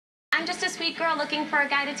I'm just a sweet girl looking for a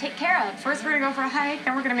guy to take care of. First we're gonna go for a hike,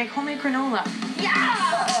 then we're gonna make homemade granola.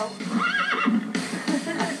 Yeah!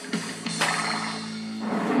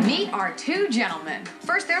 Meet our two gentlemen.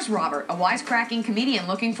 First, there's Robert, a wisecracking comedian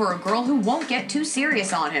looking for a girl who won't get too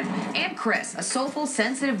serious on him. And Chris, a soulful,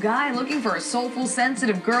 sensitive guy looking for a soulful,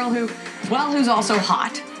 sensitive girl who's also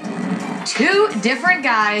hot. Two different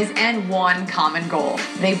guys and one common goal.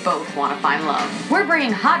 They both want to find love. We're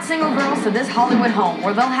bringing hot single girls to this Hollywood home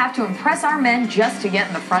where they'll have to impress our men just to get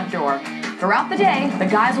in the front door. Throughout the day, the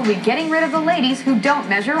guys will be getting rid of the ladies who don't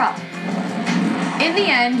measure up. In the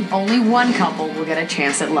end, only one couple will get a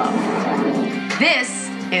chance at love. This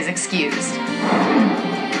is Excused.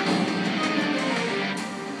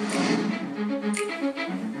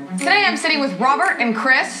 Today I'm sitting with Robert and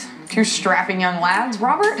Chris, two strapping young lads.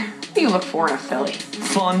 Robert, what do you look for in a filly?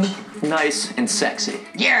 Fun, nice, and sexy.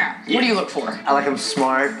 Yeah. What do you look for? I like them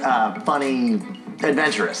smart, funny,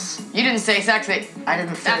 adventurous. You didn't say sexy. I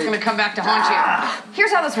didn't say... That's gonna come back to haunt you.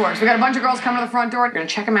 Here's how this works. We got a bunch of girls coming to the front door. You're gonna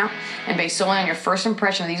check them out, and based solely on your first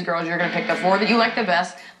impression of these girls, you're gonna pick the four that you like the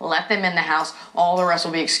best, let them in the house. All the rest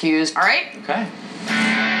will be excused, all right? Okay.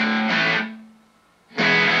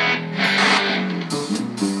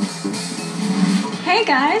 Hey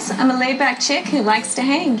guys, I'm a laid-back chick who likes to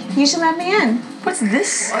hang. You should let me in. What's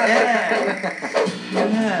this? What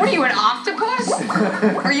are you, an octopus?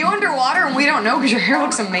 Are you underwater and we don't know because your hair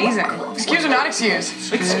looks amazing? Excused or not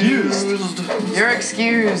excused? Excused. You're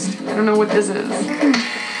excused. I don't know what this is.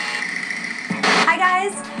 Hi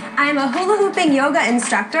guys, I'm a hula hooping yoga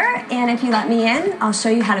instructor, and if you let me in, I'll show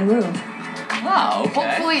you how to move. Oh, okay.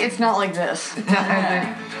 Hopefully it's not like this.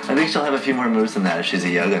 I think she'll have a few more moves than that if she's a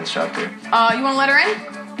yoga instructor. You want to let her in?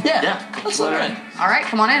 Yeah. Let's let her in. All right,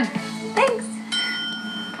 come on in. Thanks.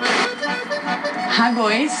 Hi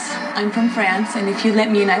boys, I'm from France, and if you let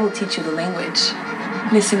me in, I will teach you the language.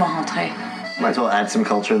 Laissez-moi rentrer. Might as well add some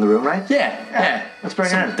culture in the room, right? Yeah. Let's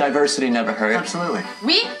bring her in. Diversity never hurt. Absolutely.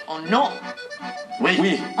 Oui or non?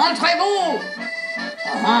 Oui. Entrez-vous!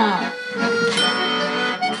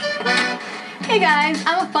 Hey guys,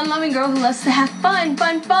 I'm a fun-loving girl who loves to have fun,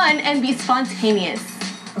 and be spontaneous.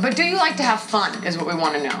 But do you like to have fun, is what we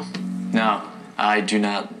want to know. No, I do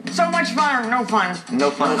not. So much fun or no fun? No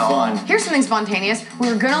fun at all. Here's something spontaneous. We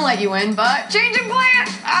were gonna let you in, but change of plan!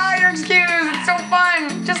 Ah, you're excused. It's so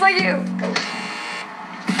fun. Just like you.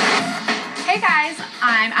 Hey guys,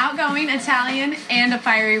 I'm outgoing, Italian, and a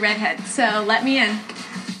fiery redhead, so let me in.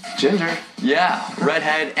 Ginger. Yeah,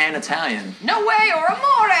 redhead and Italian. No way, or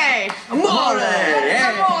amore! Amore!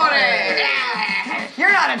 Amore! Yeah.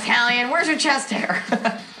 You're not Italian. Where's your chest hair?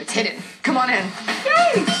 It's hidden. Come on in.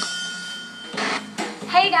 Yay!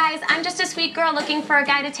 Hey guys, I'm just a sweet girl looking for a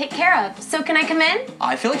guy to take care of. So can I come in?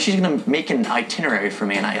 I feel like she's gonna make an itinerary for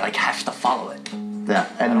me, and I have to follow it. Yeah,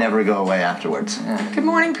 and never go away afterwards. Good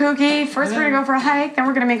morning, Pookie. First we're gonna go for a hike, then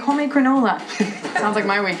we're gonna make homemade granola. Sounds like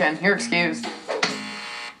my weekend. You're excused.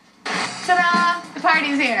 Ta-da! The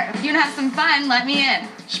party's here. If you wanna have some fun, let me in.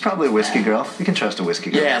 She's probably a whiskey girl. You can trust a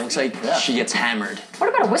whiskey girl. Yeah, it looks like she gets hammered. What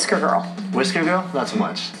about a whisker girl? Whisker girl? Not so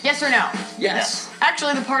much. Yes or no? Yes.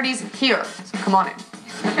 Actually, the party's here. So come on in.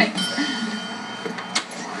 Perfect.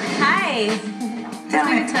 Hi.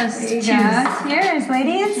 Make a toast. Cheers,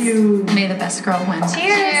 ladies. May the best girl win.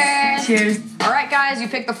 Cheers. Cheers. All right, guys, you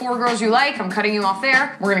pick the four girls you like. I'm cutting you off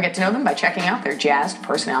there. We're gonna get to know them by checking out their jazzed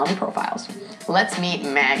personality profiles. Let's meet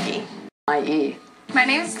Maggie, i.e. My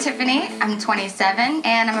name is Tiffany. I'm 27,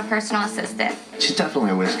 and I'm a personal assistant. She's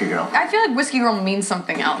definitely a whiskey girl. I feel like whiskey girl means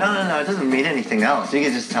something else. No, it doesn't mean anything else. You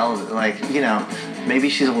can just tell, like, maybe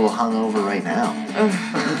she's a little hungover right now.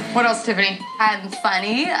 What else, Tiffany? I'm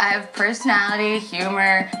funny. I have personality,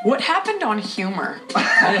 humor. What happened on humor? She's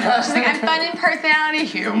like, I'm fun in personality,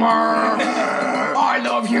 humor. I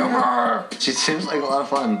love humor. She seems like a lot of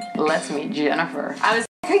fun. Let's meet Jennifer. I was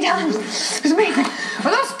 3 times. It was amazing. Are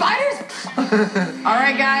those spiders? All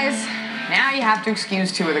right, guys. Now you have to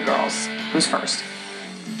excuse 2 of the girls. Who's first?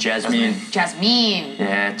 Jasmine. Jasmine.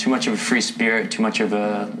 Yeah, too much of a free spirit, too much of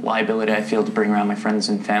a liability I feel to bring around my friends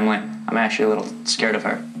and family. I'm actually a little scared of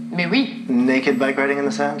her. Mais oui. Naked bike riding in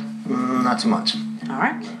the sand? Not so much. All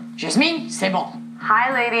right. Jasmine, c'est bon.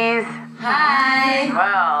 Hi, ladies. Hi.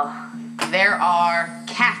 Well, there are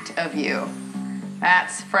cat of you.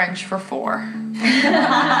 That's French for 4. All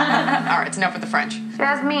right, it's enough with the French.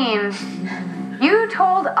 Jasmine, you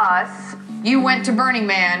told us you went to Burning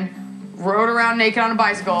Man, rode around naked on a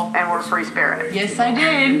bicycle, and were free spirit. Yes, I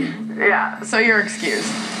did. Yeah, so you're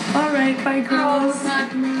excused. All right, bye, girls.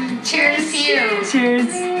 Cheers to you.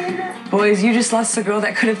 Cheers. Boys, you just lost a girl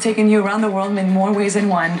that could have taken you around the world in more ways than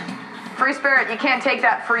one. Free spirit, you can't take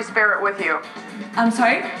that free spirit with you. I'm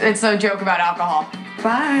sorry? It's a joke about alcohol.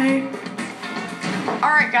 Bye. All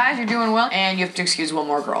right, guys, you're doing well. And you have to excuse one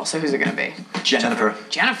more girl. So who's it gonna be? Jennifer.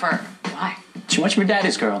 Jennifer. Why? Too much of a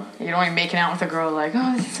daddy's girl. You don't want to be making out with a girl like,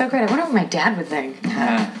 oh, this is so great. I wonder what my dad would think.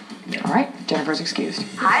 All right, Jennifer's excused.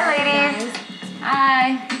 Hi, ladies.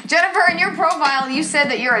 Hi. Jennifer, in your profile, you said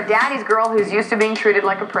that you're a daddy's girl who's used to being treated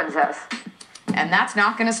like a princess. And that's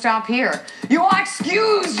not going to stop here. You are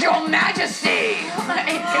excused, Your Majesty. Oh my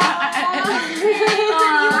God.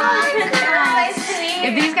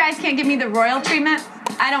 If these guys can't give me the royal treatment,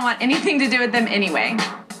 I don't want anything to do with them anyway.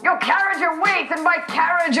 Your carriage awaits, and by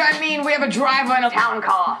carriage I mean we have a driver in a town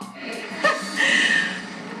car.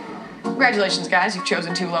 Congratulations, guys. You've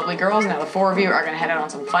chosen 2 lovely girls. Now the 4 of you are going to head out on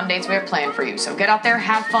some fun dates we have planned for you. So get out there,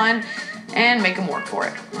 have fun, and make them work for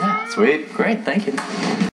it. Yeah, Sweet. great, thank you.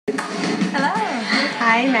 Hello.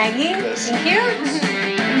 Hi, Maggie. Thank you.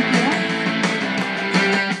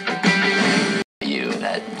 You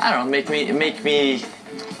that, I don't know, make me,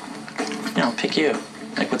 you know, pick you.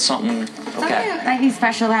 Like with something, Something okay. that might be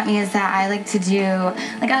special about me is that I like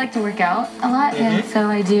to work out a lot, and so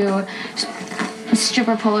I do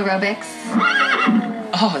stripper pole aerobics.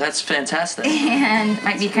 Oh, that's fantastic. And it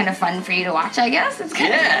might be kind of fun for you to watch, I guess. It's kind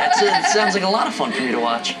Yeah, it sounds like a lot of fun for me to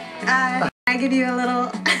watch. I give you a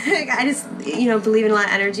little, I just, believe in a lot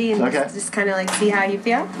of energy and Okay. just kind of like see how you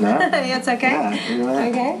feel. No? Yeah, it's okay? Yeah, do that.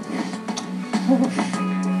 Okay.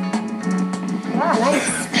 Wow,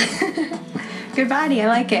 nice. Good body, I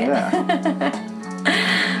like it. Yeah.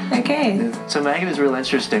 Okay. So Maggie was real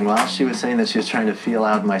interesting. While she was saying that she was trying to feel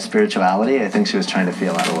out my spirituality, I think she was trying to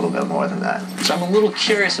feel out a little bit more than that. So I'm a little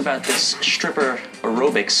curious about this stripper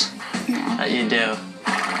aerobics that you do.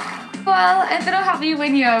 Well, if it'll help you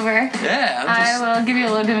win you over, Yeah, I will give you a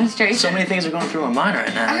little demonstration. so many things are going through my mind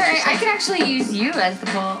right now. All It's right, just I like- could actually use you as the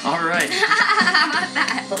pole. All right. How about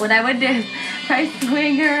that? But what I would do is I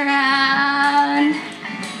swing around,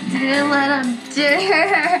 do a little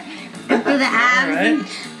dirt, through the abs, All right. and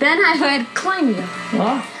then I would climb you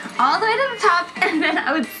Well, all the way to the top, and then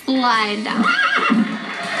I would slide down.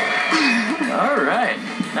 all right.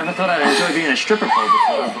 Never thought I'd enjoy being a stripper pole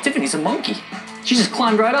before. Tiffany's a monkey. She just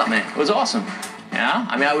climbed right up me. It was awesome. You know?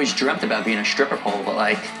 I mean, I always dreamt about being a stripper pole, but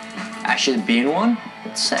like, actually being one,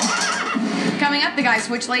 it's sick. Coming up, the guys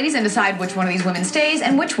switch ladies and decide which one of these women stays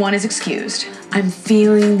and which one is excused. I'm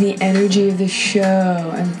feeling the energy of the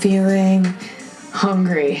show. I'm feeling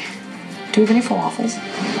hungry. Do we have any falafels?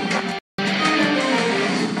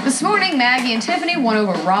 This morning, Maggie and Tiffany won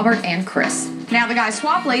over Robert and Chris. Now the guys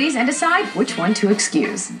swap ladies and decide which one to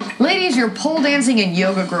excuse. Ladies, your pole dancing and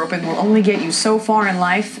yoga groping will only get you so far in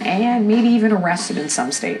life and maybe even arrested in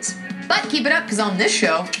some states. But keep it up, because on this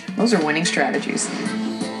show, those are winning strategies.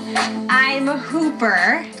 I'm a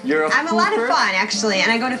hooper. You're a I'm a lot of hooper? fun, actually,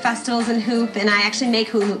 and I go to festivals and hoop, and I actually make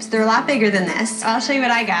hula hoops. They're a lot bigger than this. I'll show you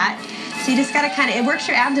what I got. So you just gotta kind of, it works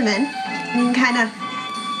your abdomen. You can kind of,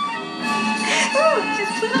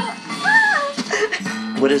 just little,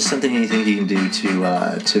 What is something you think you can do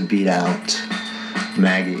to beat out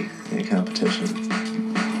Maggie in a competition?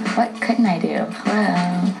 What couldn't I do?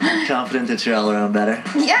 Well, Confident that you're all around better?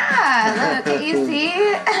 yeah, look, you see?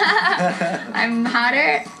 I'm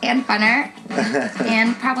hotter and funner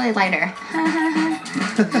and probably lighter.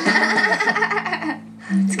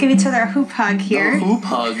 let's give each other a hoop hug here. Hoop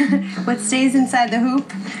hug. What stays inside the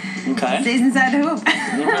hoop Okay. stays inside the hoop.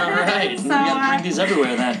 All right. So, You gotta bring these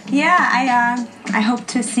everywhere then. Yeah, I hope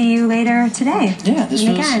to see you later today. Yeah, this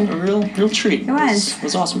And was again. a real treat. It was. It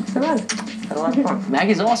was awesome. It was. Had a lot of fun.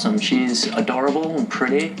 Maggie's awesome. She's adorable and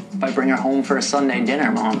pretty. If I bring her home for a Sunday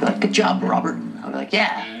dinner, Mom will be like, "Good job, Robert." I'll be like,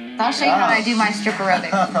 "Yeah." I'll show you how I do my strip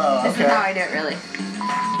aerobics. This is how I do it, really.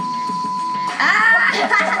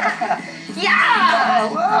 Ah! Yeah!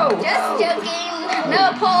 Whoa! Just joking.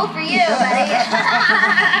 No pole for you, buddy.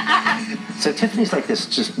 So Tiffany's like this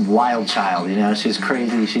just wild child, you know? She's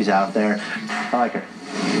crazy, she's out there. I like her.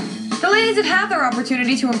 The ladies have had their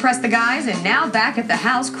opportunity to impress the guys, and now back at the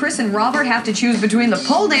house, Chris and Robert have to choose between the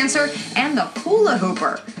pole dancer and the hula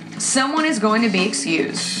hooper. Someone is going to be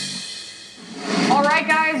excused. All right,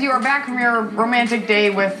 guys, you are back from your romantic day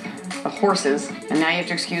with the horses, and now you have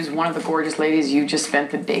to excuse one of the gorgeous ladies you just spent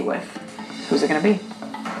the day with. Who's it going to be?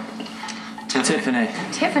 Tiffany.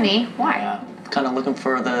 Tiffany? Why? Kind of looking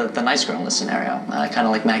for the nice girl in this scenario. I kind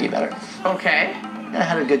of like Maggie better. Okay. I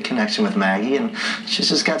had a good connection with Maggie, and she's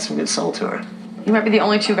just got some good soul to her. You might be the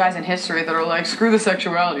only 2 guys in history that are like, screw the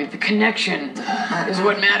sexuality. The connection is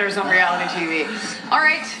what matters on reality TV. All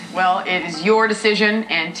right, well, it is your decision,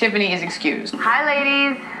 and Tiffany is excused. Hi,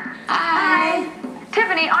 ladies. Hi.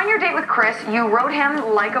 Tiffany, on your date with Chris, you rode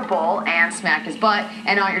him like a bull and smacked his butt.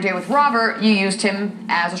 And on your date with Robert, you used him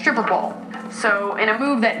as a stripper pole. So, in a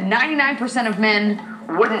move that 99% of men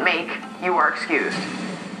wouldn't make, you are excused.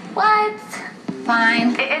 What?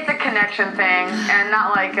 Fine. It's a connection thing, and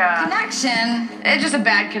not like a... Connection? It's just a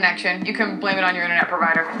bad connection. You can blame it on your internet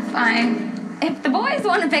provider. Fine. If the boys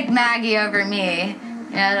want to pick Maggie over me,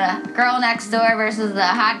 you know, the girl next door versus the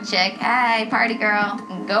hot chick, hey, party girl,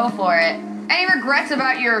 go for it. Any regrets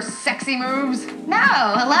about your sexy moves? No,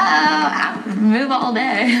 hello. I'll move all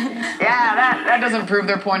day. Yeah, that doesn't prove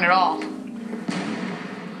their point at all.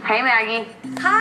 Hey, Maggie. Hi.